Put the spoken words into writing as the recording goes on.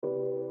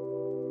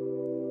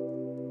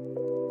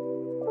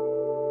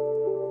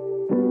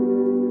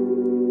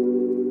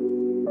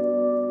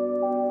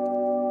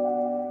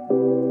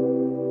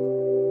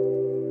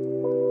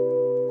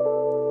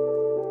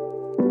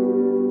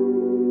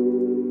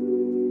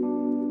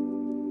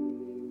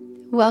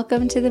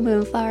Welcome to the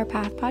Moonflower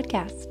Path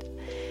podcast.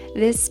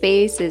 This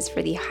space is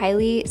for the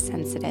highly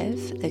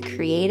sensitive, the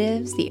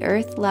creatives, the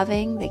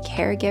earth-loving, the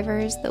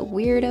caregivers, the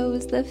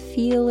weirdos, the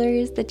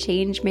feelers, the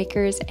change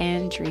makers,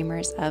 and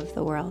dreamers of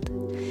the world.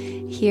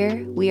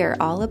 Here, we are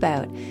all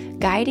about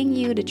guiding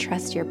you to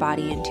trust your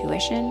body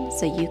intuition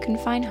so you can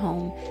find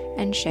home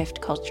and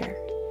shift culture.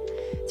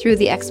 Through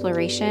the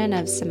exploration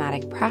of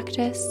somatic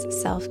practice,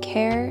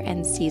 self-care,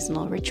 and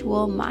seasonal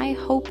ritual, my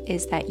hope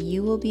is that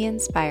you will be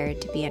inspired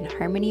to be in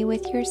harmony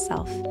with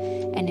yourself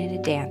and in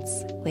a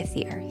dance with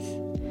the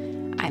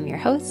earth. I'm your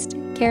host,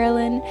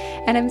 Carolyn,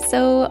 and I'm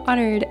so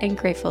honored and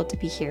grateful to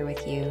be here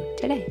with you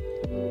today.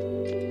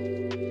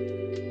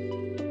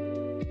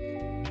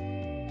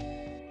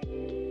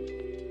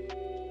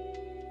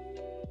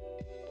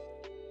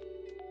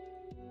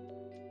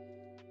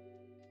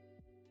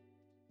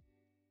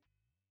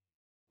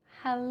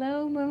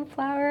 Hello,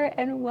 Moonflower,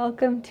 and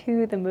welcome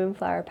to the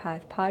Moonflower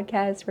Path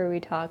podcast, where we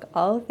talk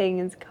all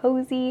things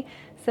cozy,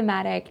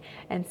 somatic,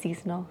 and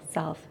seasonal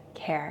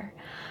self-care.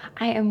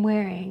 I am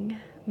wearing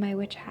my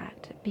witch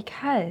hat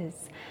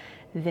because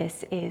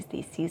this is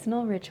the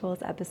seasonal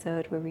rituals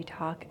episode where we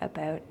talk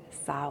about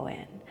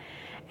Samhain.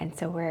 And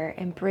so we're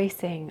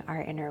embracing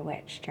our inner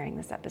witch during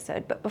this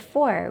episode. But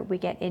before we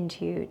get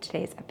into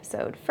today's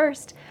episode,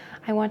 first,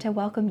 I want to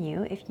welcome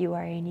you if you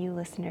are a new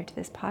listener to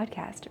this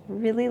podcast.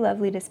 Really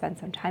lovely to spend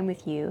some time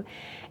with you.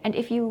 And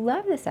if you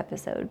love this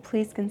episode,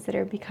 please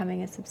consider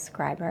becoming a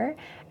subscriber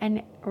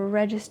and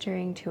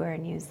registering to our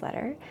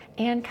newsletter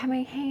and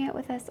coming hang out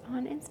with us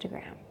on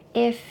Instagram.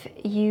 If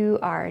you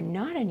are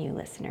not a new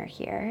listener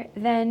here,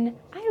 then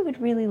I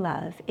would really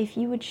love if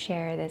you would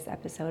share this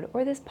episode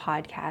or this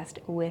podcast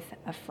with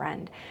a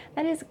friend.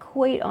 That is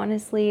quite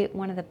honestly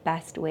one of the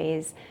best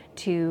ways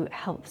to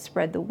help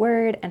spread the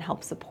word and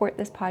help support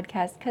this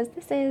podcast, because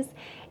this is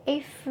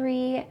a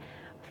free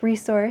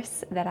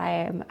resource that I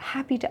am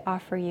happy to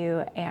offer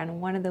you,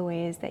 and one of the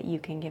ways that you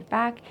can give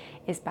back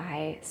is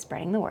by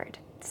spreading the word.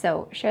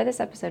 So share this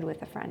episode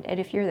with a friend. And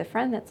if you're the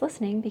friend that's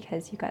listening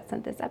because you got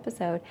sent this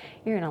episode,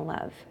 you're going to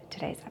love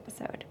today's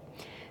episode.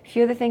 A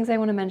few other things I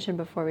want to mention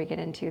before we get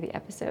into the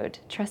episode.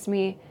 Trust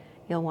me,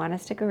 you'll want to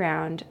stick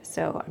around.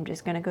 So I'm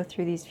just going to go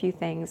through these few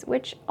things,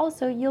 which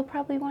also you'll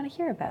probably want to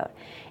hear about.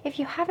 If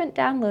you haven't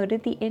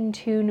downloaded the In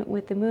Tune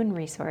with the Moon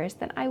resource,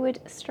 then I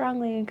would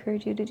strongly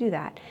encourage you to do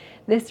that.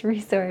 This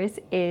resource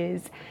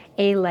is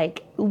a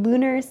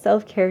lunar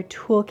self-care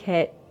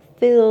toolkit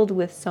filled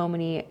with so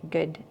many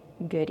good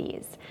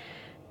goodies.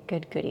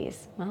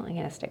 Well, I'm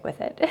going to stick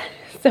with it.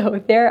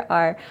 So there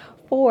are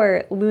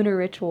 4 lunar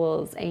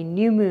rituals: a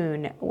new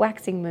moon,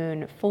 waxing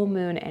moon, full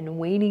moon, and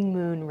waning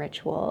moon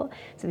ritual.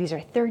 So these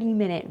are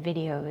 30-minute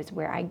videos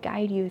where I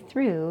guide you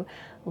through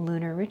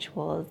lunar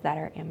rituals that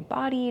are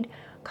embodied,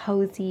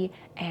 cozy,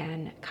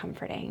 and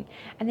comforting.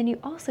 And then you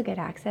also get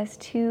access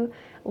to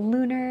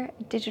lunar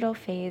digital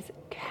phase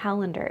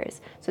calendars.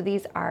 So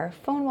these are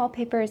phone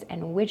wallpapers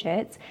and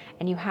widgets,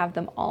 and you have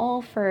them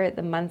all for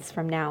the months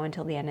from now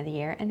until the end of the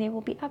year, and they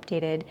will be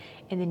updated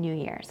in the new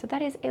year. So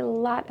that is a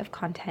lot of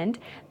content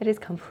that is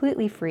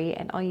completely free,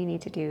 and all you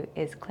need to do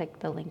is click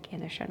the link in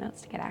the show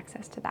notes to get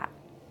access to that.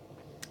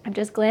 I'm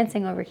just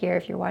glancing over here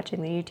if you're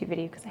watching the YouTube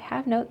video because I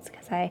have notes,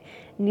 because I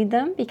need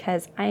them,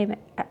 because I'm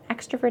an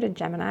extroverted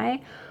Gemini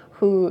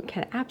who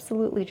can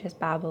absolutely just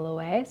babble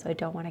away, so I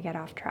don't want to get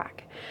off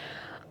track.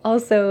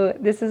 Also,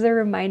 this is a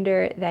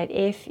reminder that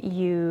if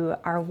you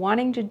are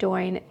wanting to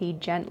join the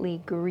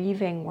Gently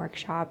Grieving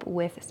workshop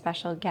with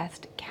special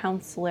guest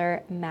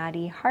counselor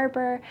Maddie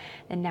Harbour,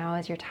 then now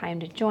is your time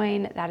to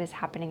join. That is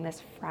happening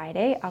this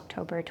Friday,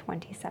 October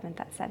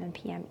 27th at 7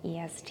 p.m.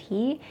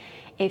 EST.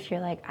 If you're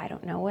like, I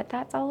don't know what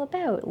that's all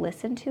about,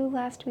 listen to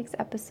last week's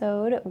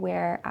episode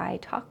where I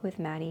talk with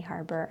Maddie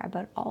Harbour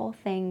about all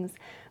things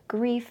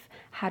grief,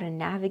 how to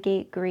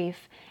navigate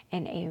grief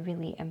in a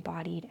really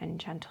embodied and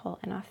gentle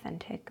and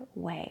authentic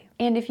way.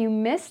 And if you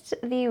missed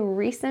the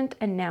recent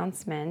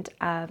announcement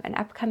of an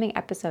upcoming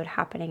episode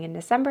happening in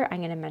December, I'm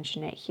going to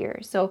mention it here.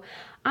 So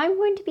I'm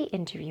going to be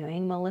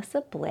interviewing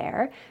Melissa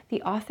Blair,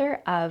 the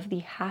author of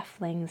the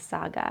Halfling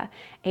Saga,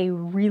 a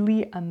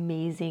really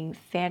amazing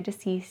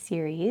fantasy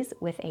series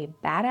with a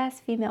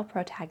badass female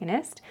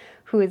protagonist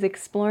who is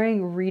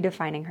exploring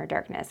redefining her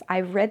darkness.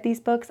 I've read these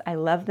books, I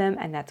love them,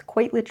 and that's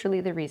quite literally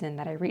the reason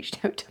that I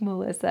reached out to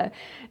Melissa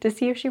to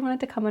see if she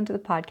wanted to come onto the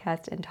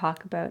podcast and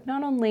talk about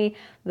not only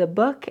the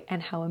book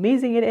and how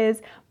amazing it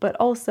is, but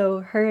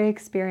also her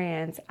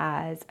experience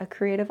as a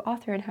creative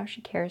author and how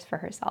she cares for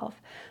herself.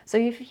 So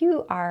if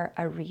you are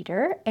a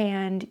reader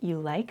and you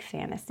like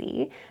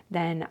fantasy,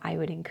 then I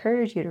would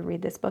encourage you to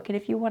read this book. And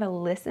if you want to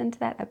listen to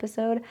that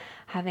episode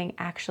having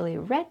actually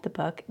read the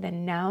book,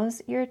 then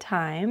now's your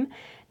time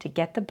to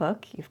get the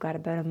book. You've got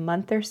about a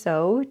month or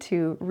so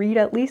to read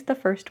at least the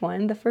first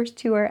one. The first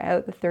 2 are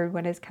out. The third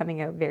one is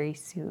coming out very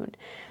soon.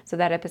 So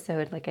that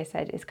episode, like I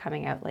said, is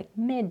coming out like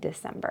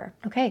mid-December.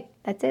 Okay,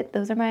 that's it.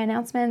 Those are my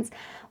announcements.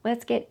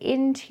 Let's get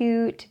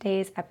into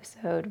today's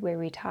episode where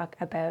we talk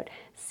about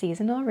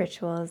seasonal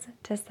rituals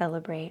to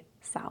celebrate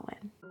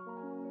Samhain.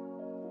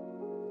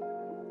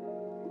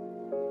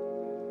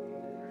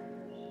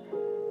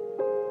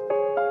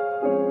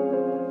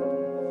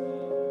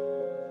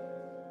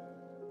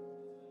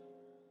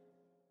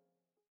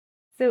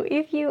 So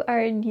if you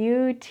are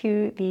new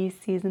to the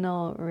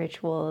seasonal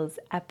rituals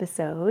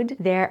episode,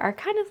 there are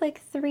kind of like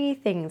three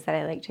things that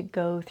I like to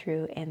go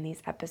through in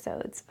these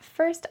episodes.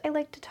 First, I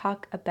like to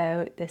talk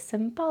about the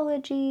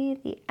symbology,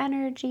 the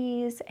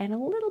energies, and a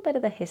little bit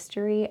of the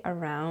history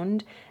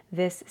around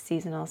this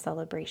seasonal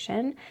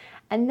celebration.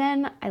 And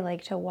then I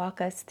like to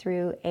walk us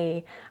through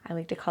I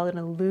like to call it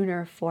a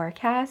lunar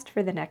forecast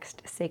for the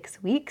next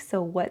 6 weeks.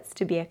 So what's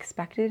to be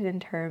expected in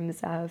terms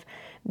of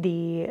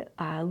the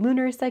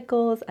lunar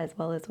cycles, as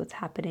well as what's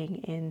happening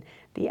in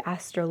the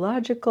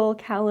astrological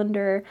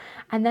calendar.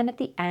 And then at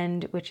the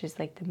end, which is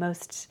like the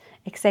most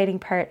exciting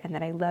part, and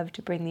that I love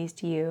to bring these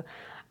to you,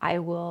 I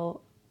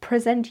will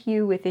present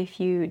you with a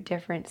few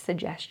different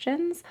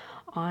suggestions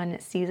on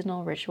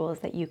seasonal rituals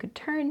that you could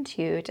turn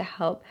to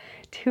help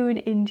tune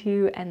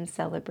into and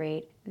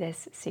celebrate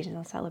this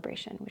seasonal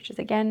celebration, which is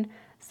again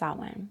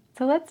Samhain.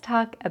 So let's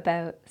talk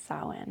about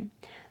Samhain.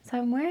 So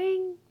I'm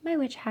wearing my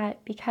witch hat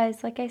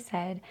because, like I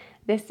said,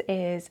 this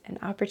is an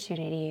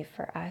opportunity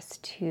for us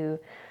to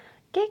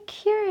get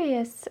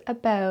curious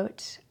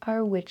about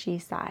our witchy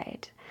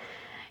side.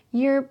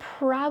 You're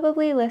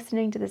probably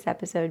listening to this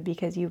episode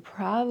because you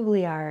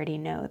probably already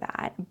know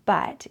that.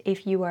 But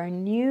if you are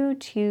new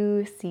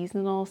to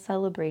seasonal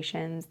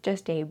celebrations,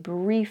 just a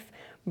brief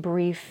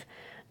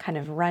kind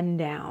of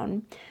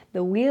rundown.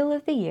 The Wheel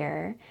of the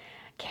Year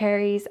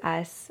carries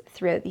us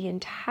throughout the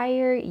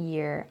entire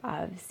year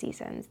of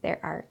seasons. There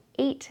are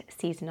 8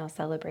 seasonal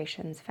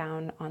celebrations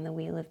found on the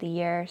Wheel of the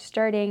Year,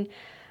 starting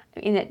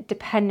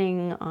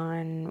depending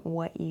on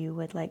what you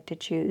would like to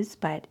choose,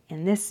 but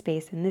in this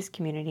space, in this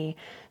community,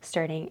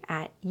 starting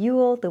at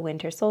Yule, the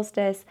winter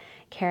solstice,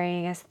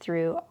 carrying us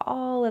through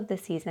all of the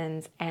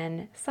seasons,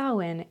 and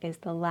Samhain is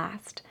the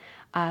last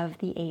of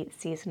the 8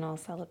 seasonal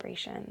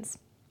celebrations.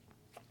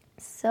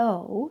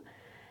 So,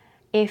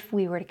 if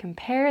we were to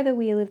compare the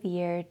Wheel of the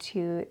Year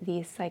to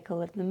the cycle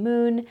of the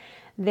moon,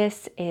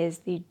 this is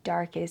the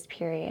darkest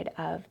period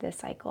of the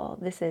cycle.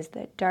 This is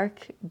the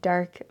dark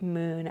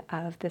moon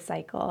of the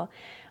cycle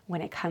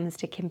when it comes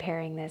to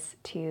comparing this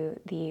to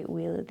the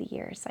Wheel of the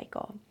Year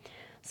cycle.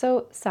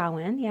 So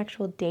Samhain, the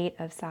actual date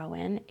of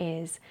Samhain,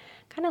 is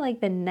kind of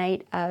like the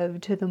night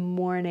of to the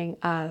morning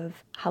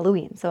of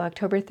Halloween. So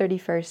October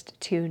 31st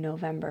to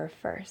November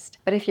 1st.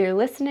 But if you're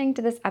listening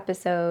to this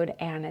episode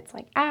and it's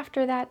like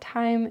after that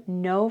time,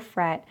 no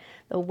fret.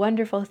 The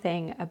wonderful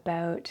thing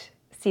about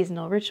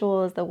seasonal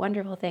rituals, the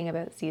wonderful thing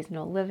about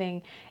seasonal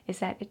living is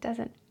that it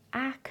doesn't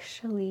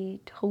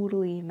actually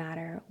totally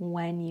matter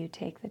when you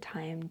take the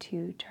time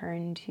to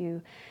turn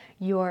to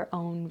your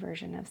own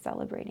version of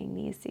celebrating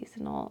these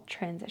seasonal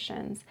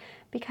transitions,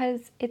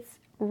 because it's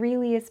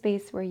really a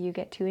space where you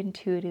get to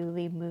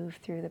intuitively move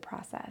through the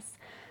process.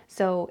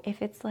 So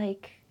if it's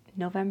like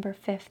November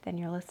 5th and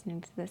you're listening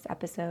to this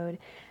episode,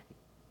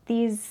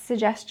 these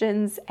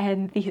suggestions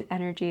and these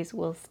energies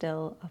will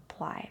still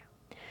apply.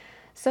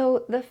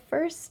 So the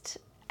first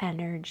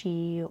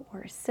energy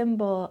or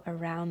symbol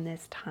around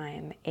this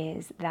time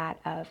is that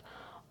of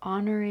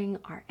honoring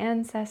our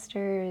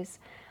ancestors,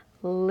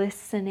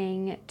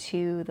 listening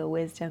to the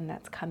wisdom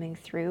that's coming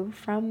through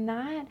from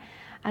that,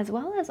 as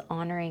well as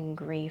honoring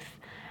grief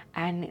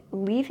and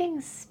leaving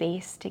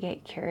space to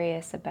get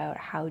curious about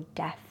how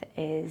death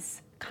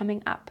is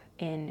coming up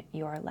in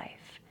your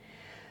life.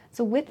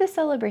 So with the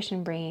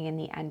celebration bringing in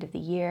the end of the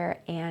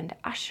year and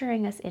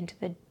ushering us into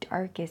the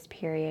darkest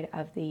period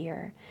of the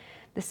year,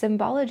 the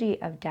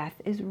symbology of death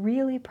is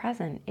really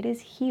present. It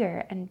is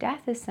here, and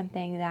death is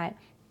something that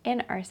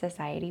in our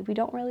society we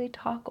don't really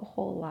talk a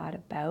whole lot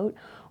about,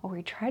 or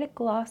we try to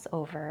gloss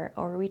over,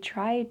 or we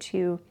try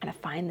to kind of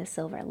find the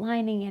silver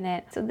lining in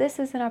it. So this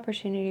is an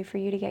opportunity for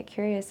you to get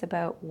curious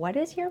about, what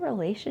is your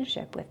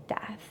relationship with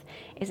death?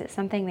 Is it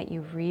something that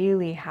you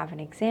really haven't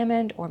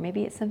examined, or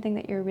maybe it's something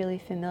that you're really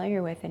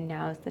familiar with and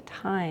now is the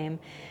time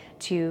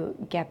to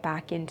get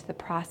back into the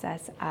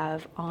process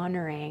of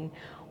honoring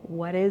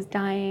what is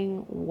dying,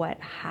 what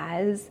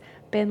has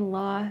been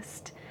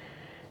lost.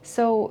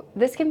 So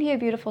this can be a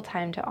beautiful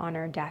time to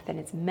honor death in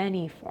its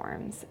many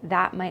forms.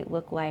 That might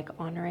look like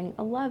honoring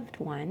a loved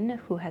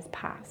one who has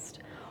passed,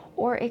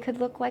 or it could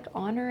look like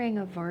honoring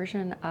a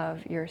version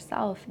of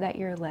yourself that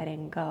you're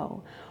letting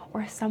go,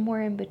 or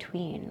somewhere in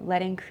between,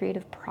 letting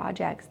creative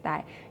projects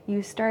that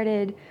you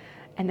started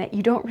and that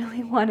you don't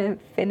really want to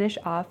finish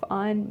off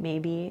on,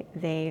 maybe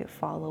they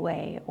fall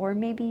away, or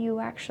maybe you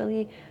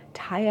actually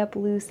tie up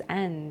loose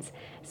ends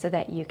so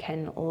that you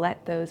can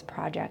let those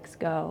projects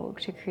go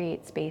to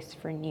create space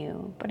for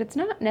new. But it's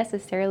not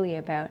necessarily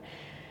about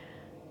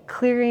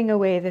clearing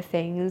away the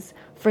things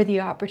for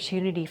the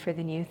opportunity for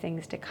the new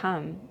things to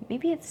come.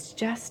 Maybe it's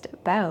just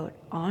about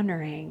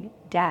honoring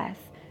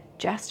death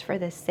just for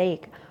the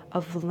sake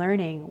of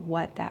learning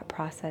what that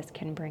process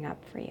can bring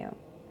up for you.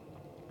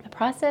 The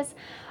process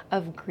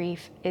of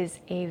grief is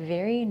a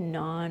very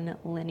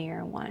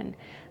non-linear one.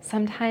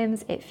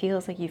 Sometimes it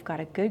feels like you've got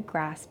a good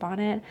grasp on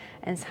it,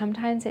 and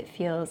sometimes it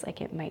feels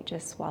like it might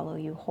just swallow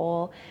you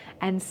whole,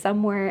 and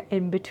somewhere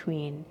in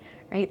between,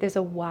 right? There's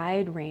a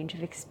wide range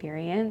of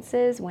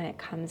experiences when it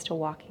comes to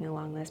walking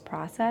along this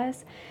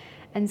process.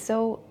 And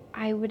so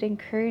I would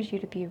encourage you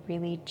to be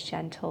really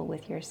gentle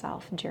with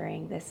yourself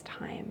during this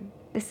time.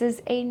 This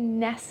is a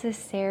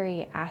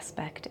necessary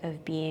aspect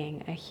of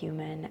being a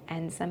human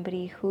and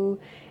somebody who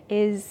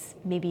is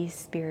maybe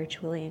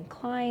spiritually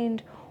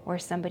inclined, or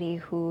somebody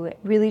who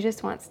really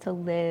just wants to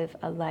live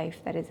a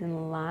life that is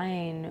in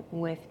line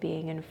with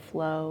being in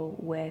flow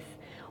with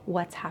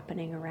what's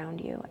happening around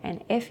you.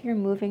 And if you're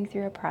moving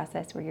through a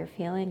process where you're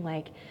feeling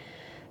like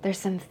there's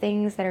some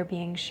things that are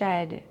being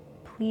shed,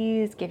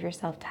 please give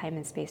yourself time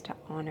and space to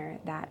honor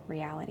that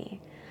reality.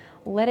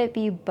 Let it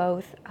be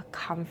both a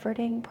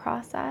comforting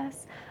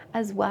process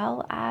as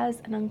well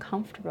as an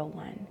uncomfortable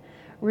one.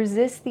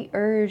 Resist the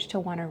urge to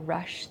want to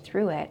rush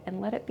through it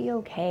and let it be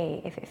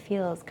okay if it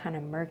feels kind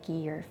of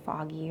murky or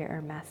foggy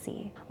or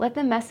messy. Let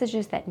the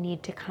messages that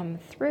need to come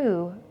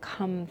through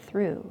come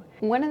through.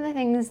 One of the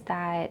things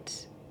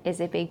that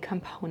is a big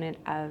component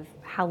of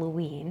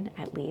Halloween,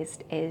 at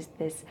least, is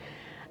this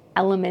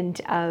element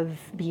of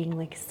being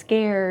like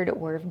scared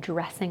or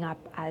dressing up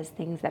as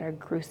things that are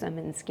gruesome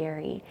and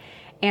scary.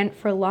 And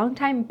for a long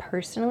time,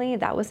 personally,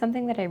 that was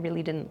something that I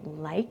really didn't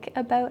like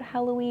about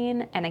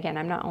Halloween. And again,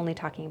 I'm not only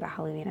talking about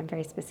Halloween, I'm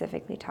very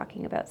specifically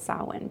talking about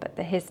Samhain, but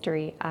the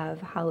history of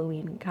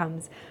Halloween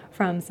comes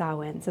from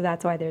Samhain. So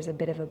that's why there's a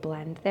bit of a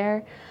blend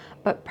there.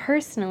 But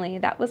personally,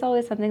 that was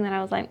always something that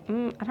I was like,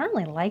 I don't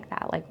really like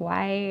that. Like,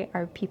 why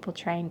are people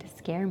trying to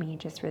scare me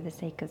just for the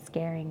sake of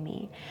scaring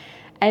me?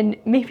 And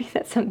maybe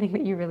that's something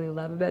that you really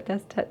love about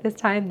this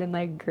time, then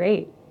like,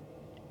 great.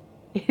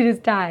 It is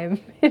time.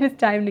 It is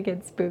time to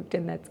get spooked,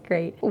 and that's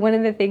great. One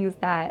of the things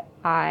that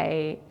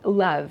I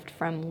loved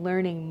from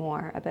learning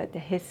more about the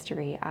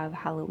history of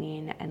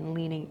Halloween and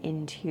leaning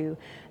into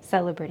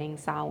celebrating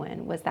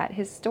Samhain was that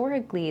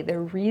historically, the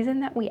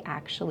reason that we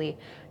actually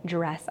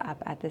dress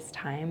up at this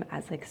time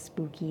as like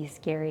spooky,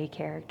 scary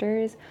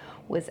characters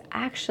was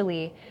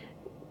actually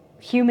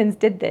humans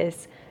did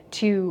this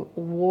to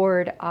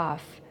ward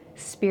off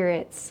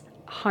spirits,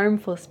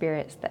 harmful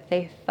spirits that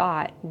they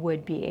thought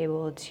would be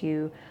able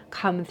to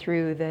come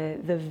through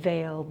the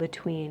veil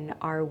between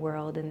our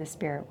world and the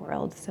spirit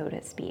world, so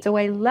to speak. So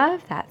I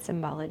love that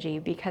symbology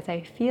because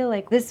I feel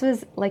like this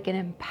was like an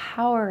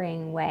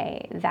empowering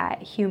way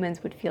that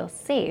humans would feel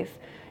safe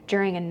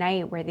during a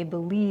night where they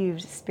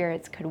believed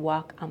spirits could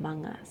walk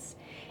among us.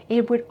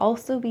 It would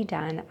also be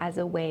done as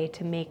a way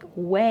to make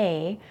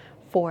way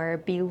for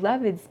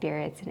beloved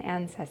spirits and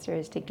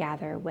ancestors to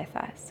gather with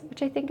us,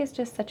 which I think is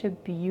just such a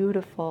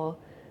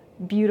beautiful,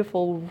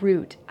 beautiful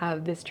root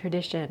of this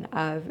tradition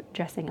of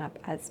dressing up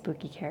as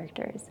spooky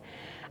characters.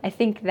 I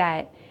think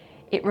that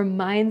it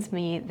reminds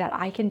me that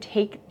I can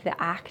take the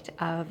act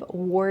of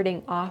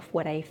warding off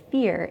what I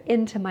fear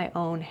into my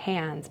own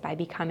hands by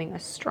becoming a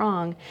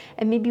strong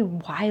and maybe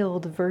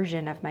wild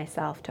version of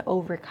myself to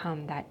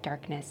overcome that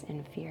darkness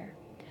and fear.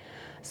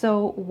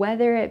 So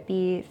whether it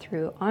be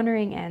through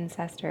honoring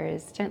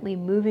ancestors, gently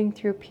moving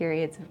through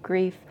periods of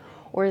grief,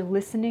 or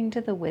listening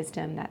to the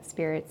wisdom that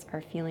spirits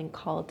are feeling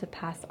called to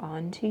pass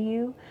on to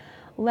you,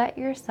 let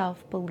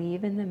yourself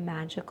believe in the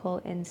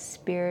magical and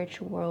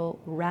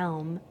spiritual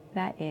realm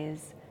that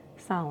is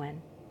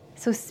Samhain.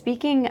 So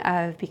speaking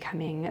of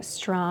becoming a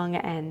strong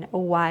and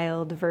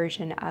wild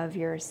version of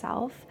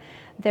yourself,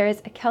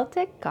 there's a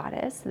Celtic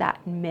goddess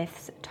that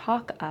myths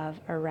talk of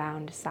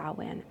around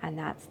Samhain, and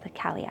that's the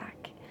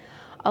Cailleach.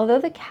 Although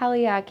the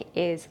Cailleach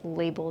is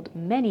labeled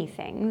many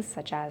things,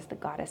 such as the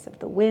goddess of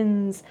the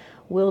winds,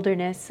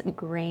 wilderness,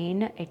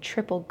 grain, a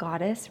triple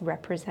goddess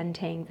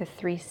representing the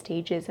 3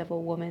 stages of a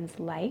woman's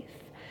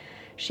life,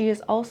 she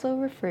is also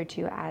referred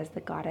to as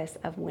the goddess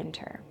of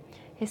winter.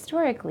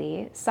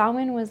 Historically,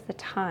 Samhain was the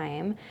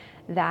time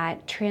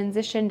that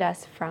transitioned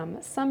us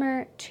from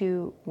summer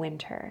to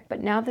winter.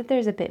 But now that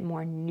there's a bit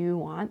more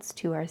nuance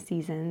to our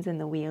seasons in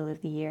the wheel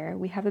of the year,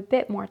 we have a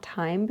bit more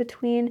time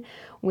between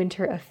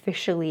winter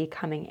officially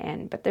coming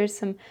in. But there's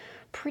some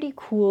pretty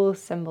cool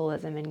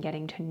symbolism in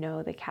getting to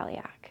know the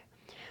Cailleach.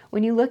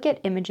 When you look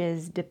at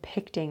images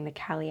depicting the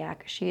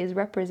Cailleach, she is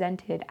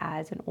represented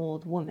as an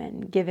old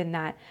woman, given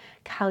that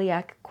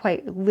Cailleach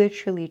quite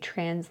literally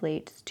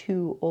translates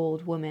to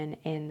old woman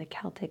in the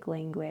Celtic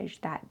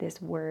language that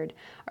this word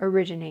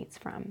originates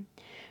from.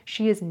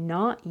 She is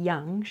not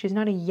young. She's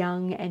not a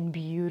young and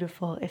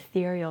beautiful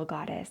ethereal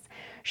goddess.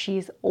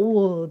 She's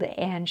old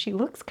and she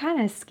looks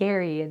kind of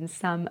scary in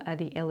some of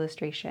the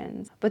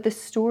illustrations. But the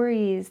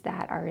stories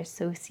that are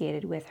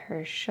associated with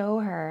her show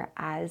her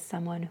as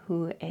someone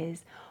who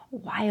is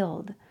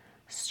wild,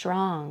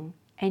 strong,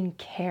 and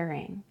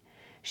caring.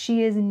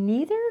 She is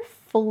neither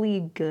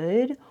fully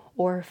good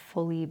or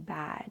fully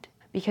bad.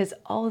 Because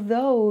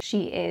although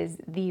she is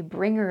the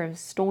bringer of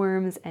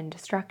storms and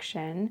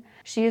destruction,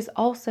 she is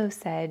also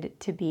said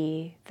to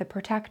be the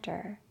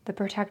protector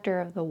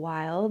of the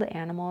wild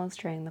animals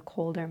during the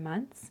colder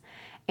months,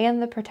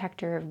 and the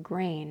protector of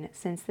grain,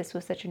 since this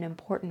was such an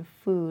important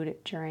food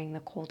during the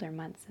colder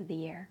months of the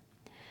year.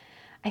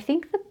 I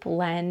think the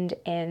blend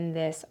in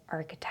this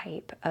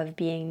archetype of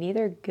being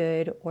neither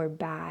good or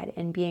bad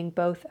and being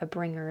both a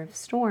bringer of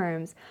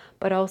storms,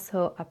 but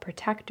also a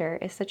protector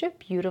is such a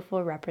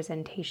beautiful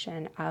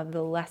representation of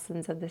the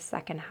lessons of the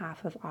second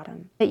half of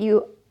autumn. That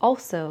you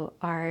also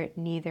are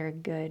neither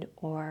good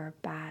or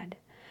bad.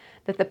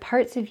 That the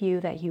parts of you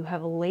that you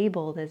have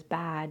labeled as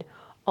bad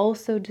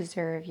also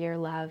deserve your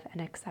love and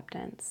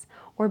acceptance.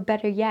 Or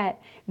better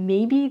yet,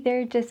 maybe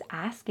they're just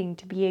asking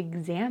to be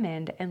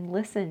examined and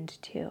listened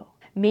to.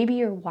 Maybe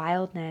your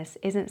wildness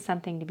isn't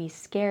something to be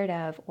scared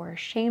of or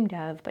ashamed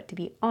of, but to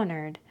be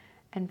honored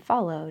and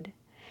followed.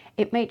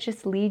 It might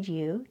just lead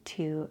you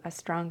to a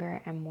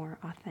stronger and more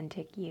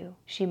authentic you.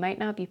 She might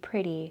not be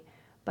pretty,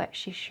 but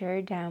she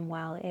sure damn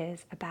well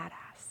is a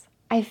badass.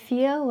 I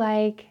feel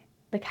like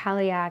the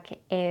Kaliak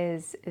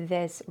is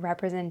this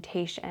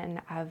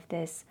representation of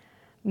this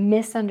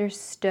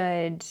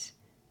misunderstood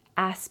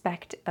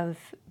aspect of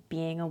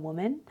being a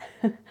woman,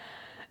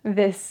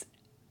 this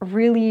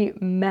really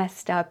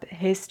messed up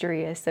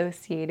history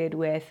associated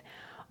with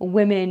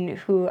women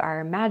who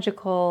are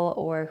magical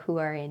or who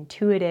are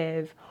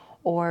intuitive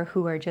or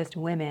who are just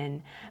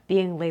women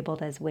being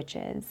labeled as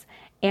witches.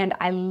 And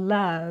I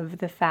love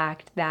the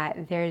fact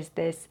that there's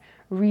this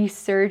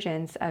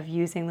resurgence of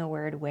using the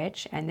word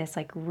witch and this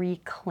like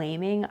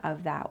reclaiming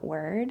of that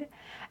word.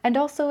 And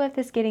also of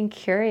this getting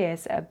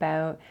curious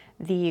about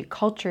the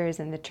cultures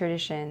and the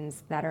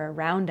traditions that are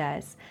around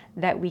us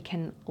that we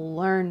can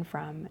learn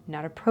from,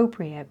 not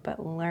appropriate,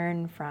 but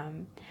learn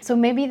from. So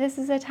maybe this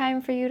is a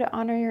time for you to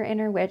honor your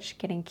inner witch,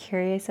 getting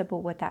curious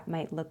about what that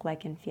might look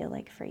like and feel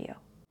like for you.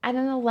 And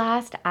then the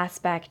last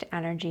aspect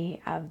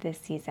energy of this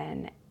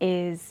season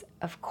is,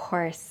 of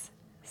course,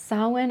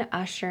 Samhain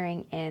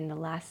ushering in the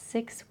last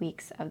 6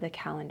 weeks of the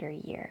calendar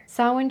year.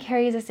 Samhain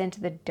carries us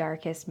into the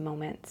darkest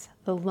moments,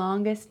 the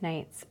longest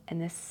nights,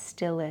 and the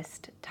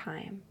stillest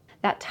time.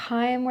 That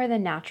time where the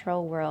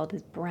natural world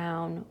is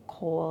brown,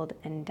 cold,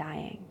 and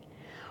dying,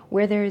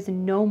 where there is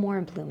no more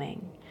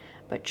blooming,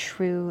 but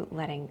true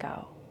letting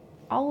go.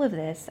 All of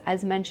this,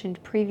 as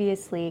mentioned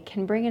previously,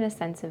 can bring in a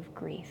sense of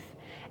grief.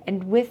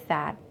 And with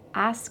that,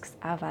 asks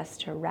of us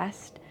to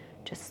rest,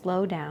 to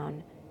slow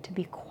down, to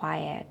be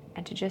quiet,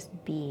 and to just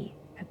be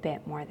a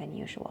bit more than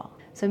usual.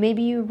 So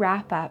maybe you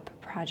wrap up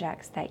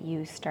projects that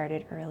you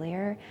started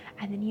earlier,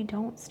 and then you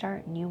don't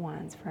start new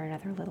ones for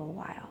another little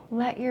while.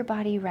 Let your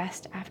body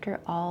rest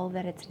after all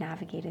that it's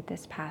navigated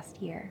this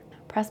past year.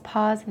 Press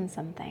pause on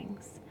some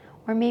things,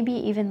 or maybe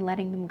even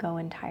letting them go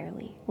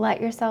entirely.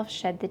 Let yourself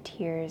shed the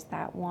tears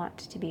that want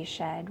to be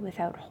shed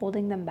without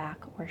holding them back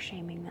or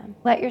shaming them.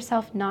 Let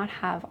yourself not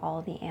have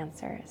all the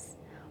answers.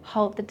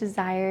 Halt the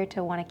desire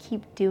to want to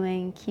keep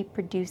doing, keep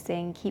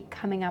producing, keep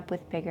coming up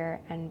with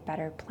bigger and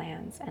better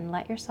plans, and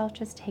let yourself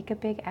just take a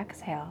big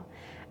exhale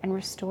and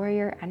restore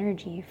your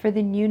energy for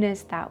the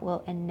newness that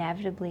will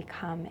inevitably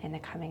come in the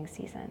coming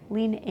season.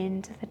 Lean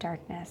into the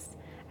darkness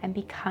and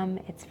become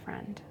its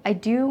friend. I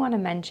do want to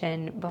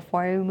mention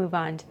before we move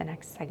on to the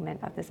next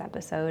segment of this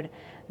episode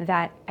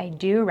that I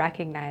do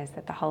recognize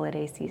that the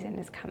holiday season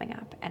is coming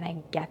up, and I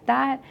get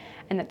that,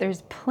 and that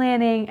there's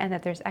planning and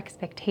that there's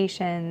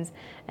expectations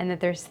and that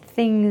there's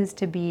things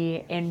to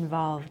be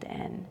involved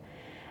in.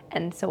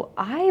 And so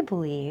I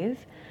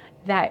believe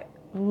that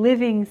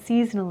living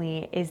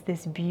seasonally is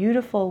this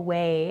beautiful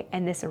way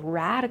and this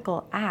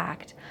radical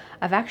act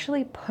of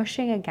actually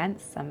pushing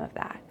against some of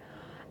that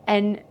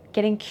and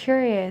getting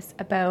curious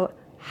about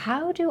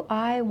how do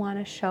I want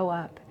to show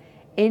up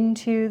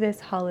into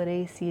this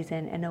holiday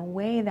season in a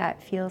way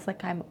that feels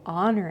like I'm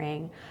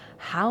honoring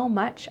how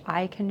much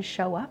I can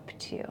show up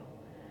to.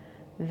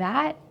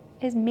 That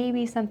is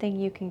maybe something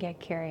you can get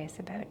curious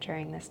about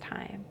during this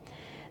time.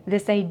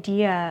 This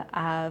idea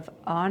of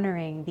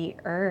honoring the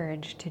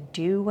urge to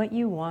do what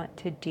you want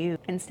to do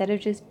instead of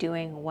just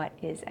doing what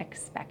is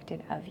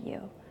expected of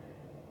you.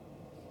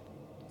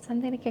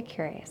 Something to get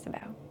curious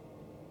about.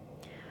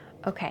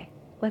 Okay,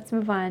 let's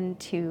move on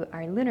to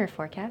our lunar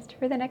forecast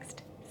for the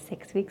next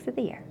 6 weeks of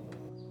the year.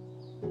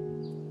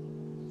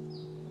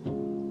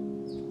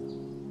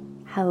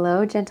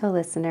 Hello, gentle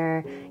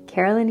listener.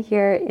 Carolyn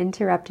here,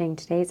 interrupting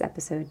today's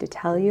episode to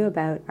tell you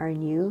about our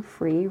new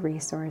free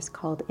resource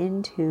called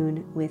In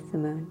Tune with the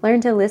Moon.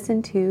 Learn to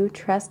listen to,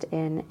 trust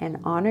in, and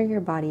honor your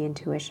body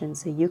intuition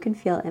so you can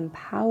feel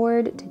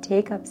empowered to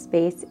take up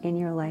space in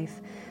your life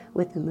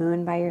with the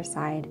moon by your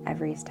side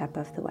every step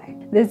of the way.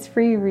 This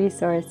free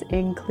resource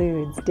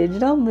includes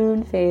digital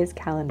moon phase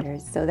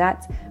calendars. So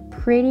that's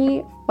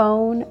pretty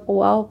phone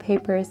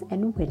wallpapers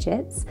and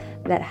widgets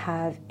that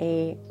have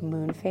a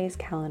moon phase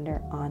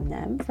calendar on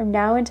them from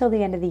now until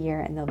the end of the year,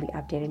 and they'll be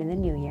updated in the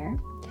new year.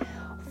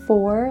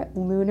 4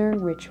 lunar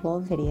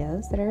ritual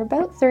videos that are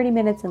about 30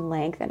 minutes in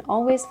length and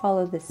always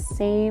follow the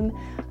same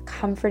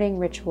comforting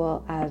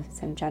ritual of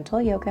some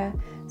gentle yoga,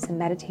 some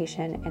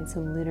meditation, and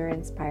some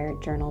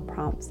lunar-inspired journal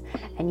prompts.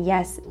 And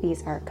yes,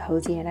 these are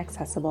cozy and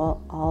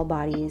accessible. All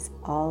bodies,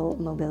 all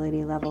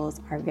mobility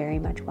levels are very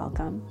much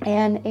welcome.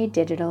 And a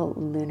digital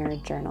lunar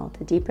journal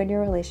to deepen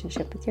your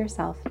relationship with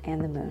yourself and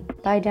the moon.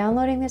 By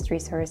downloading this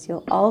resource,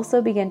 you'll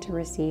also begin to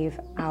receive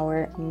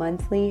our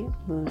monthly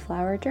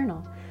Moonflower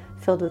Journal,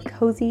 filled with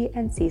cozy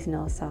and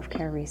seasonal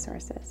self-care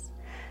resources.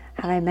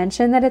 Had I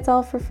mentioned that it's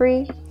all for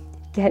free?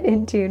 Get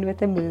in tune with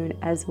the moon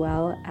as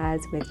well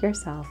as with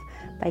yourself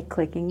by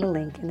clicking the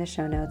link in the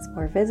show notes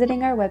or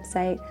visiting our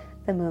website,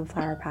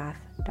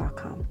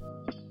 themoonflowerpath.com.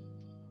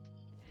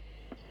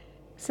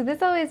 So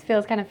this always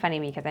feels kind of funny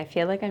because I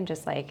feel like I'm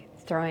just like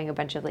throwing a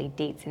bunch of like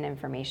dates and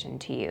information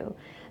to you.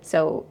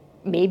 So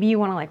maybe you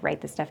want to like write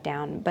this stuff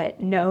down,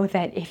 but know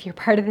that if you're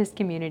part of this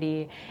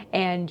community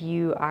and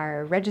you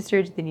are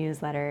registered to the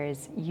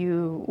newsletters,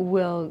 you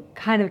will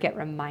kind of get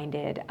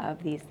reminded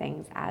of these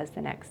things as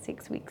the next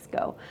 6 weeks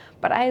go.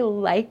 But I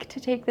like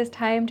to take this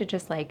time to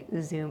just like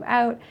zoom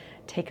out,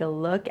 take a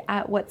look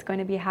at what's going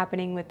to be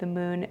happening with the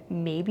moon,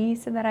 maybe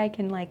so that I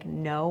can like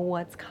know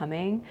what's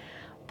coming,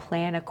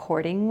 plan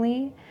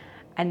accordingly,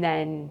 and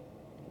then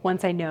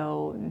once I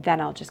know,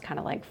 then I'll just kind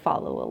of like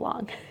follow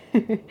along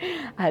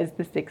as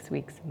the 6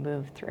 weeks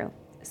move through.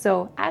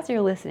 So as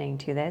you're listening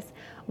to this,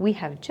 we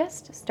have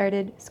just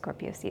started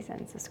Scorpio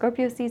season. So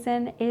Scorpio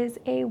season is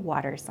a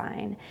water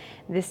sign.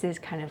 This is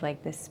kind of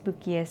like the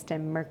spookiest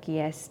and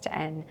murkiest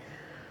and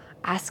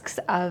asks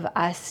of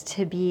us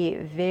to be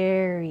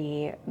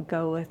very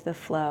go with the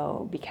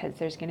flow because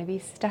there's going to be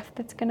stuff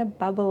that's going to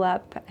bubble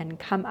up and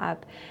come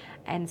up.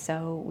 And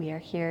so we are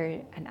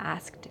here and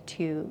asked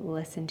to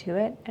listen to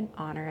it and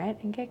honor it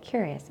and get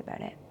curious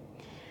about it.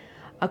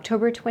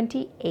 October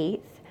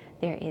 28th,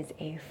 there is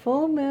a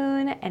full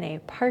moon and a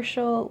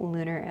partial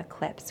lunar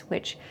eclipse,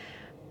 which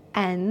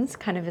ends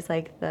kind of as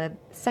like the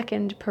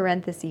second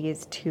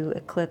parentheses to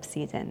eclipse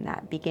season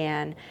that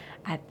began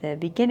at the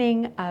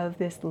beginning of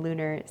this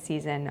lunar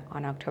season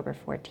on October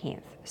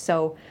 14th.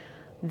 So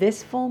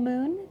this full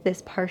moon,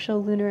 this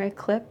partial lunar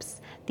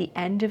eclipse, the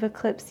end of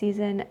eclipse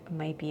season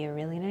might be a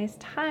really nice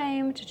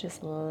time to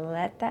just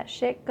let that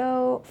shit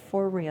go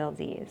for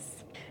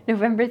realsies.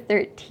 November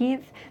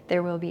 13th,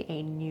 there will be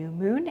a new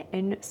moon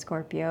in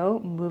Scorpio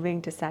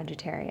moving to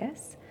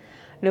Sagittarius.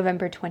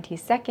 November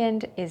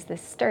 22nd is the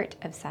start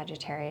of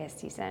Sagittarius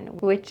season,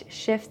 which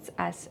shifts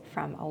us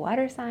from a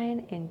water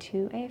sign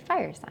into a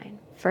fire sign.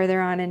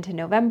 Further on into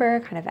November,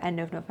 kind of end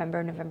of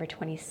November, November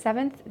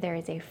 27th, there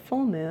is a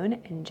full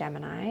moon in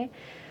Gemini.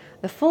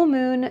 The full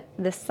moon,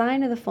 the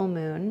sign of the full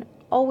moon,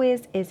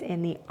 always is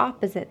in the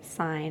opposite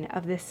sign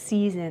of the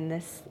season,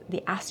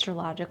 the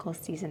astrological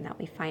season that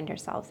we find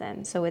ourselves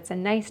in. So it's a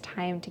nice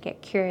time to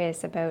get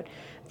curious about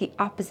the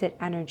opposite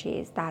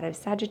energies, that of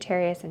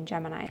Sagittarius and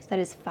Gemini, that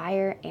is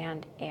fire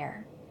and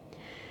air.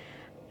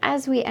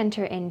 As we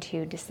enter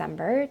into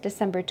December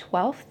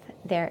 12th,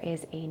 there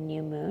is a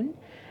new moon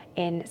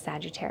in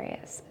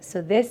Sagittarius.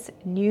 So this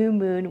new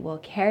moon will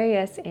carry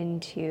us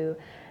into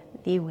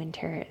the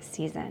winter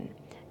season.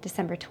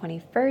 December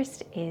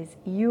 21st is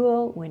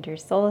Yule, winter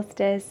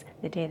solstice,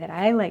 the day that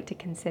I like to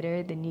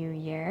consider the new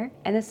year,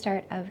 and the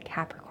start of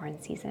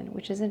Capricorn season,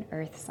 which is an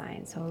earth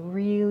sign. So a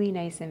really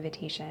nice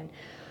invitation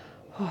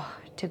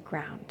to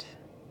ground,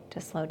 to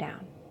slow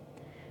down.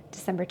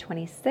 December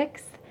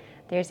 26th,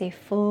 there's a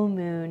full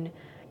moon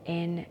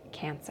in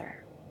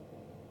Cancer.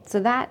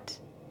 So that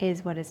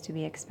is what is to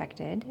be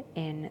expected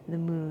in the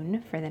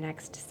moon for the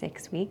next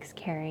 6 weeks,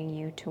 carrying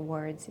you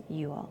towards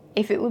Yule.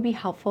 If it would be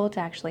helpful to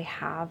actually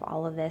have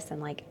all of this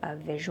in like a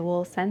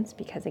visual sense,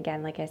 because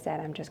again, like I said,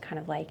 I'm just kind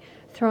of like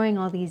throwing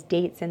all these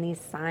dates and these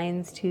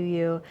signs to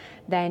you,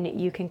 then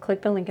you can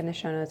click the link in the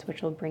show notes,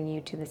 which will bring you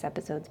to this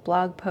episode's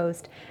blog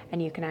post,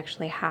 and you can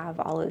actually have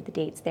all of the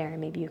dates there, and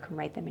maybe you can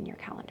write them in your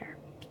calendar.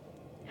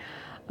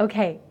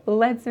 Okay,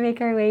 let's make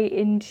our way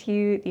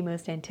into the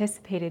most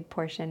anticipated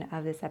portion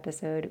of this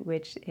episode,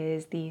 which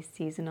is the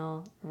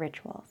seasonal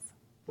rituals.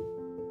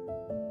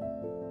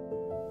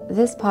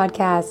 This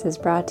podcast is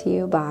brought to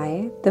you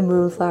by the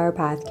Moonflower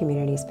Path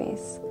Community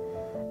Space,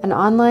 an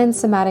online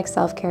somatic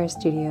self-care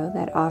studio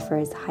that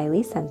offers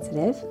highly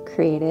sensitive,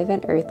 creative,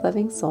 and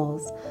earth-loving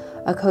souls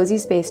a cozy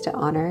space to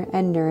honor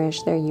and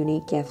nourish their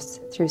unique gifts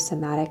through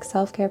somatic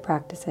self-care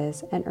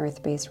practices and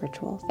earth-based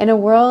rituals. In a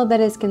world that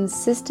is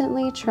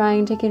consistently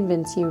trying to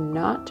convince you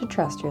not to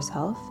trust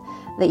yourself,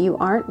 that you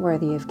aren't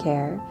worthy of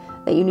care,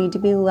 that you need to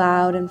be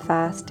loud and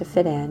fast to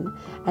fit in,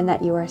 and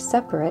that you are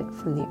separate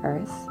from the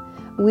earth,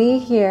 we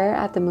here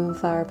at the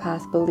Moonflower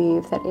Path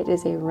believe that it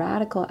is a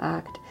radical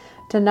act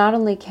to not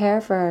only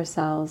care for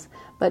ourselves,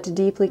 but to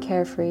deeply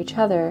care for each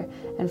other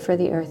and for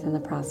the earth in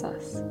the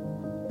process.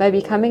 By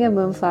becoming a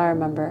Moonflower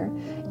member,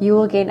 you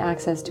will gain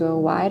access to a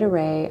wide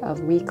array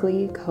of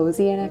weekly,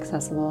 cozy and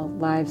accessible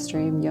live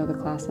stream yoga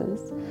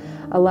classes,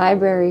 a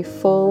library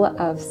full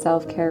of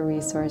self-care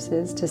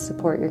resources to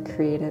support your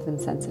creative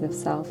and sensitive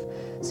self,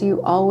 so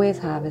you always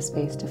have a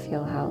space to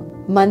feel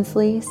held.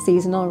 Monthly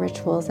seasonal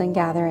rituals and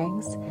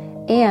gatherings,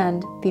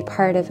 and be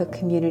part of a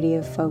community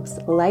of folks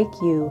like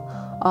you,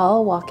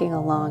 all walking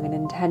along an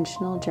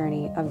intentional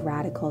journey of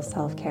radical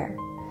self-care.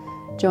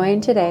 Join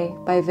today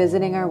by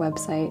visiting our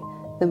website,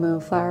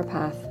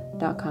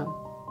 themoonflowerpath.com.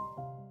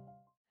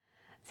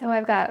 So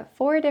I've got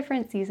 4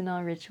 different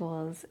seasonal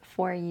rituals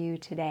for you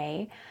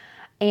today,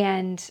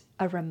 and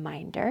a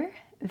reminder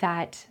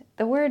that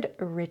the word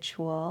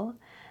ritual,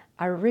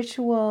 a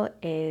ritual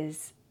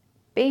is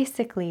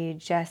basically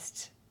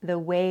just the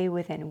way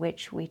within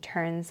which we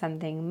turn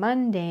something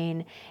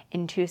mundane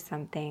into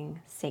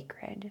something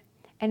sacred.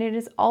 And it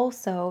is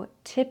also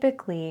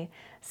typically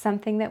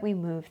something that we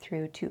move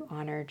through to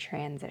honor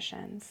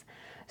transitions.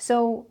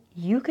 So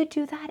you could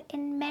do that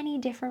in many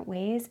different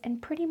ways,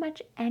 and pretty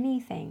much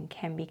anything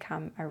can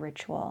become a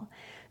ritual.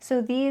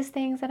 So these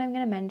things that I'm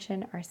going to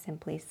mention are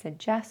simply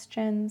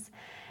suggestions,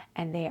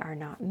 and they are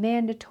not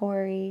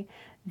mandatory.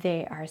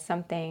 They are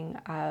something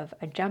of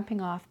a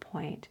jumping off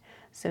point.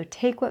 So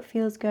take what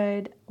feels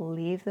good,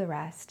 leave the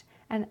rest.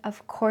 And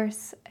of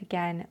course,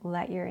 again,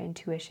 let your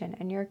intuition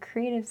and your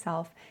creative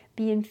self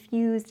be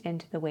infused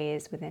into the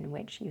ways within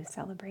which you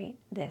celebrate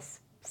this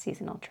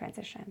seasonal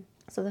transition.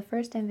 So the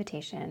first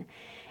invitation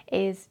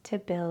is to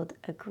build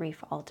a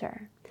grief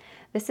altar.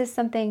 This is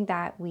something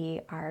that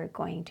we are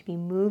going to be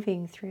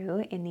moving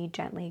through in the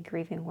Gently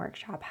Grieving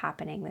workshop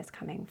happening this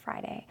coming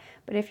Friday.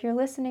 But if you're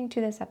listening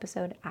to this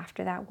episode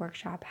after that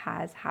workshop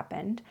has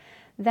happened,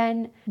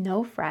 then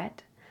no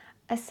fret.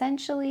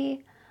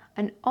 Essentially,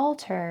 an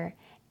altar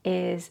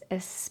is a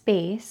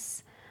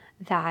space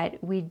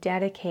that we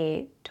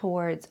dedicate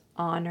towards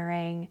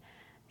honoring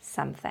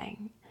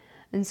something.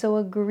 And so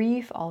a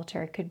grief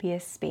altar could be a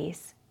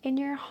space in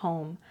your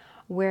home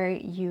where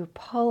you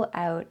pull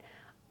out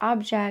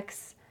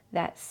objects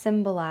that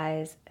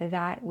symbolize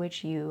that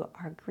which you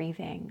are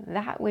grieving,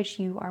 that which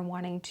you are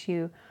wanting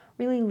to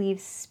really leave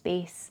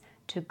space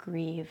to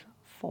grieve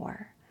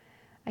for.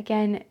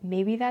 Again,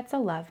 maybe that's a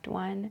loved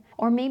one,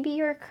 or maybe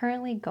you're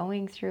currently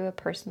going through a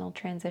personal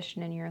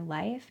transition in your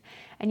life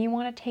and you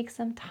want to take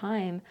some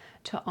time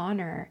to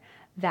honor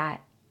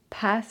that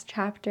past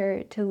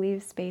chapter to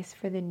leave space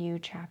for the new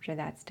chapter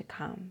that's to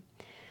come.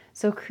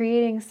 So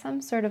creating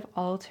some sort of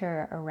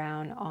altar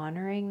around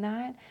honoring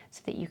that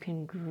so that you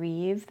can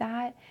grieve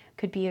that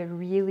could be a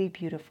really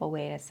beautiful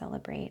way to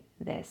celebrate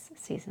this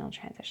seasonal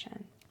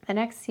transition. The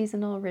next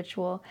seasonal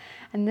ritual,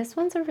 and this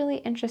one's a really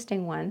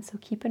interesting one, so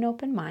keep an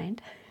open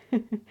mind.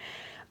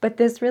 But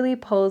this really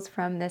pulls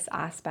from this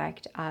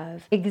aspect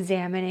of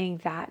examining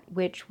that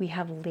which we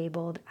have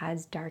labeled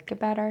as dark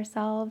about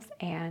ourselves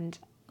and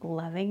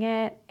loving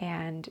it,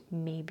 and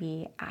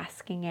maybe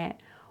asking it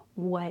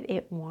what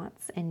it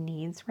wants and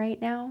needs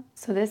right now.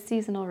 So this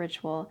seasonal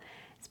ritual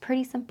is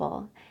pretty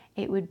simple.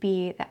 It would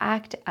be the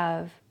act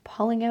of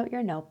pulling out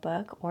your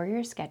notebook or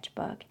your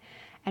sketchbook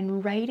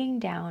and writing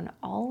down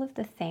all of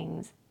the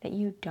things that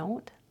you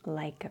don't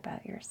like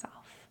about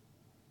yourself.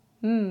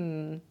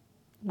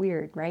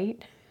 Weird,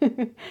 right?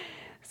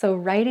 So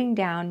writing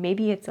down,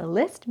 maybe it's a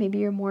list, maybe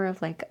you're more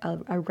of like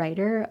a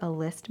writer, a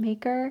list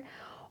maker,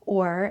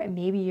 or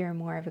maybe you're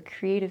more of a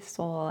creative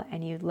soul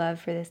and you'd love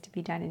for this to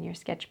be done in your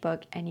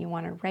sketchbook and you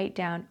want to write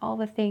down all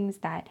the things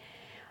that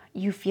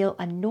you feel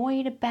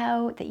annoyed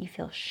about, that you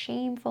feel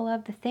shameful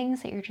of, the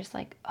things that you're just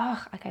like,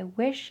 oh, like I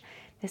wish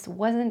this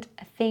wasn't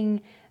a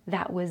thing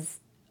that was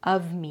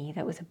of me,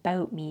 that was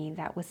about me,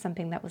 that was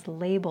something that was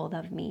labeled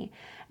of me,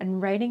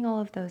 and writing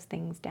all of those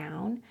things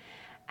down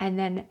and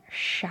then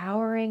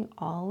showering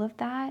all of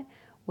that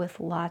with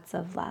lots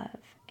of love.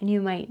 And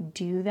you might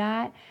do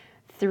that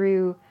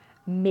through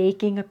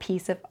making a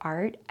piece of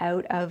art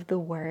out of the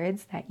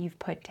words that you've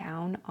put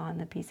down on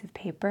the piece of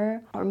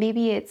paper. Or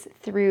maybe it's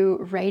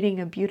through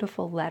writing a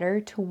beautiful letter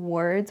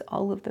towards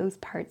all of those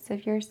parts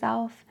of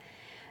yourself.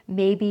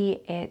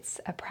 Maybe it's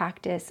a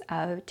practice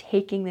of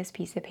taking this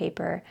piece of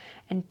paper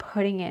and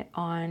putting it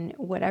on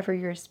whatever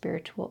your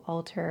spiritual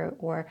altar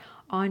or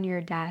on your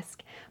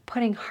desk,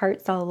 putting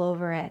hearts all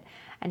over it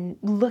and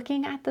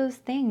looking at those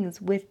things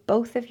with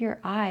both of your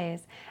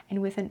eyes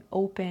and with an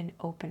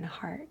open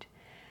heart.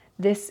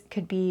 This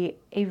could be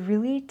a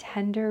really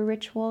tender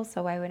ritual,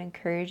 so I would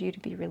encourage you to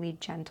be really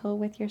gentle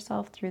with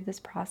yourself through this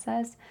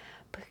process,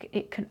 but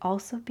it could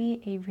also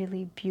be a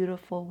really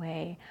beautiful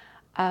way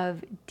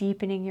of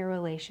deepening your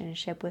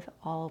relationship with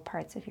all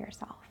parts of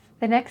yourself.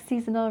 The next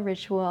seasonal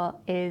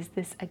ritual is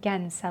this,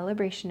 again,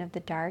 celebration of the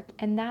dark,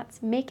 and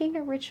that's making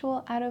a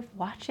ritual out of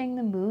watching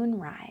the moon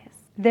rise.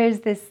 There's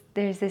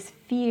this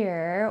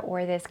fear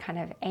or this kind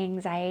of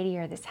anxiety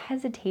or this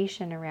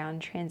hesitation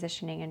around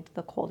transitioning into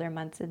the colder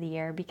months of the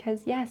year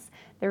because, yes,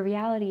 the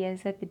reality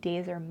is that the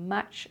days are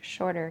much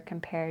shorter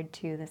compared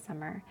to the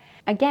summer.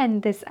 Again,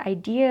 this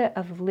idea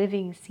of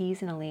living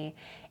seasonally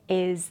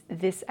is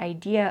this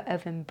idea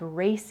of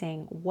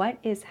embracing what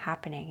is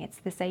happening. It's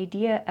this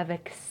idea of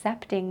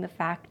accepting the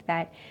fact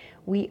that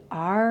We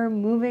are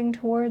moving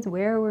towards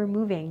where we're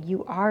moving.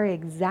 You are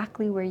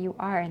exactly where you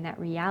are. And that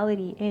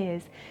reality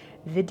is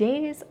the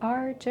days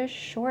are just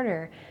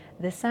shorter.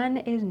 The sun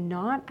is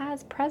not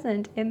as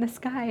present in the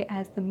sky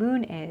as the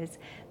moon is.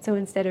 So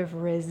instead of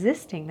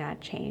resisting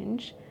that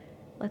change,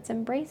 let's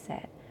embrace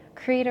it.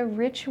 Create a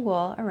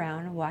ritual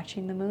around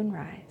watching the moon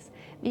rise.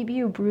 Maybe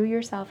you brew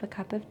yourself a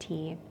cup of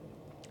tea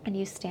and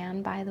you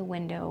stand by the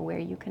window where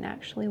you can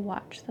actually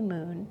watch the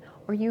moon,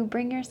 or you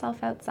bring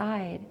yourself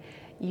outside.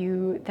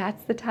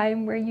 That's the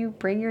time where you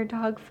bring your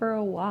dog for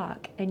a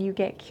walk and you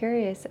get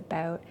curious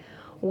about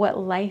what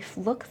life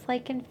looks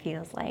like and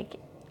feels like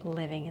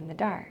living in the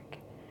dark.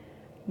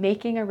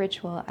 Making a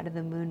ritual out of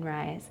the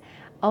moonrise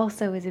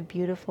also is a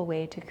beautiful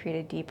way to create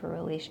a deeper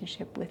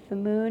relationship with the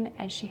moon,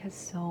 as she has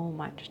so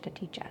much to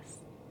teach us.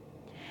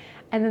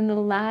 And then the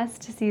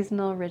last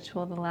seasonal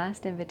ritual, the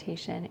last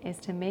invitation, is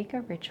to make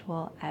a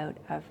ritual out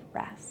of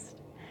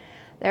rest.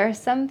 There are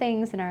some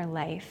things in our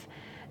life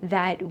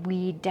that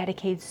we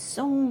dedicate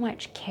so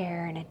much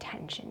care and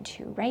attention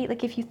to, right?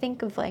 Like if you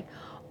think of like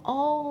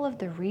all of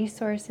the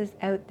resources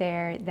out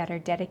there that are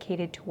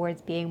dedicated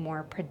towards being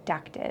more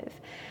productive,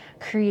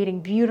 creating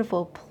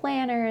beautiful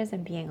planners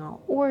and being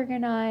all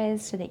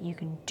organized so that you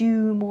can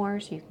do more,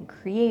 so you can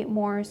create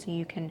more, so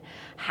you can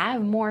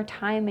have more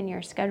time in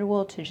your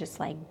schedule to just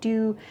like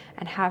do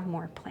and have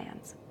more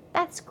plans.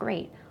 That's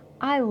great.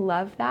 I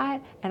love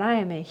that, and I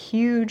am a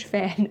huge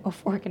fan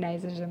of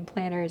organizers and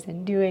planners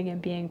and doing and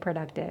being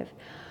productive.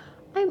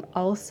 I'm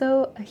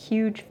also a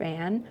huge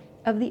fan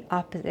of the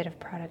opposite of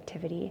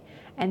productivity,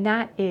 and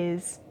that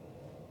is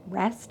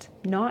rest,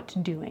 not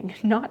doing,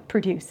 not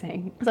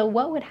producing. So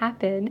what would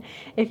happen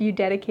if you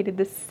dedicated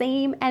the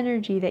same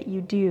energy that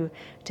you do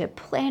to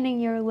planning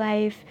your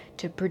life,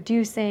 to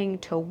producing,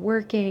 to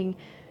working,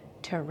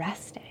 to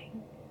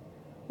resting?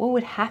 What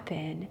would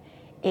happen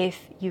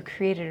if you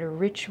created a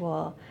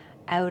ritual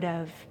out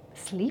of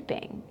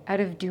sleeping, out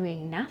of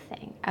doing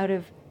nothing, out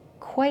of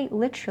quite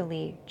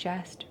literally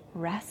just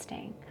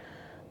resting,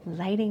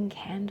 lighting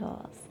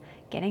candles,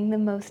 getting the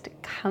most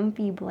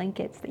comfy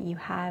blankets that you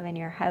have in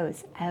your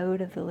house out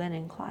of the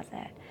linen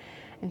closet,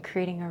 and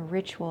creating a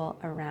ritual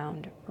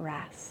around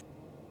rest?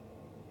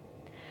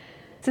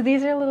 So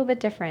these are a little bit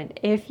different.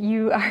 If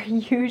you are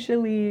used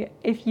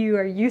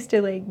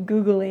to like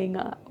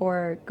Googling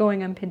or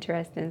going on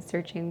Pinterest and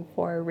searching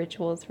for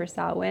rituals for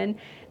Samhain,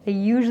 they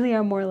usually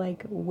are more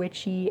like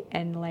witchy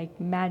and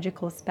like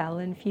magical spell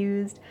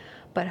infused.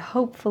 But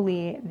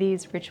hopefully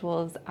these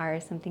rituals are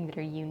something that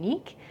are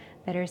unique,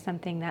 that are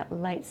something that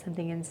lights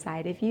something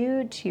inside of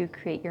you to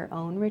create your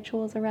own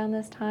rituals around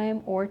this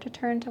time, or to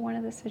turn to one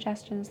of the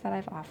suggestions that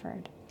I've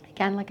offered.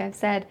 Again, like I've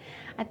said,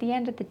 at the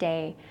end of the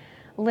day,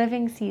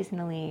 living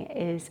seasonally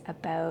is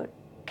about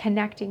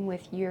connecting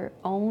with your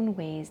own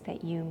ways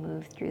that you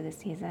move through the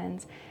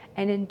seasons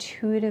and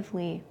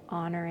intuitively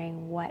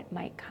honoring what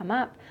might come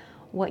up,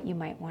 what you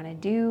might want to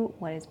do,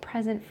 what is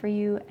present for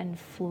you, and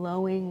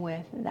flowing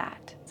with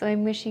that. So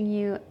I'm wishing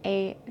you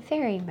a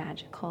very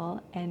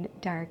magical and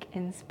dark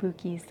and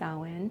spooky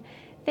Samhain.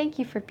 Thank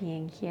you for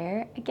being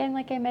here. Again,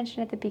 like I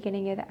mentioned at the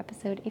beginning of the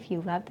episode, if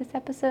you love this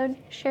episode,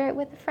 share it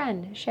with a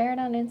friend. Share it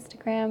on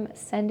Instagram.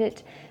 Send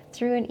it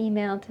through an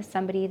email to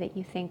somebody that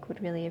you think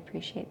would really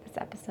appreciate this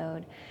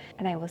episode.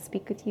 And I will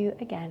speak with you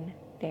again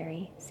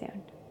very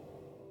soon.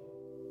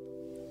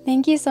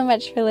 Thank you so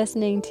much for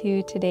listening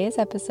to today's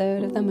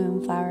episode of the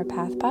Moonflower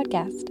Path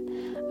podcast.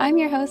 I'm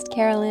your host,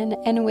 Carolyn,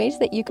 and ways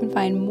that you can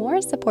find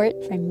more support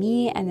from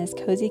me and this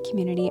cozy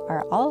community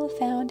are all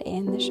found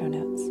in the show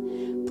notes.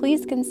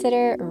 Please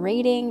consider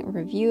rating,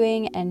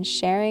 reviewing, and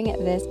sharing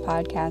this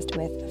podcast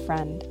with a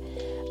friend.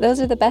 Those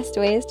are the best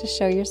ways to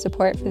show your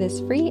support for this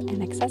free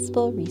and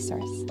accessible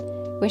resource.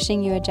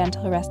 Wishing you a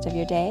gentle rest of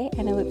your day,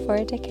 and I look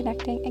forward to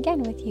connecting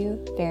again with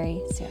you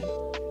very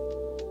soon.